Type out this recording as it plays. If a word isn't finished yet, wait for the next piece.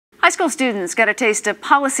school students got a taste of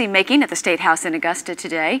policy making at the State House in Augusta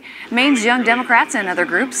today. Maine's Young Democrats and other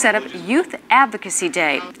groups set up Youth Advocacy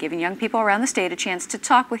Day, giving young people around the state a chance to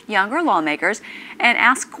talk with younger lawmakers and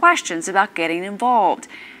ask questions about getting involved.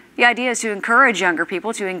 The idea is to encourage younger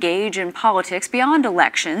people to engage in politics beyond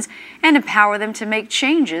elections and empower them to make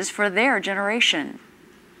changes for their generation.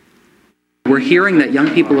 We're hearing that young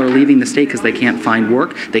people are leaving the state because they can't find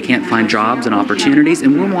work, they can't find jobs and opportunities,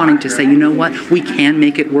 and we're wanting to say, you know what, we can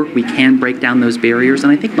make it work, we can break down those barriers,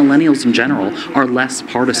 and I think millennials in general are less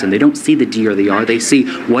partisan. They don't see the D or the R, they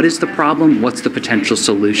see what is the problem, what's the potential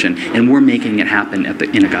solution, and we're making it happen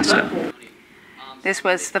in Augusta. This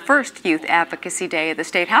was the first Youth Advocacy Day at the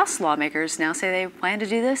State House. Lawmakers now say they plan to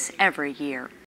do this every year.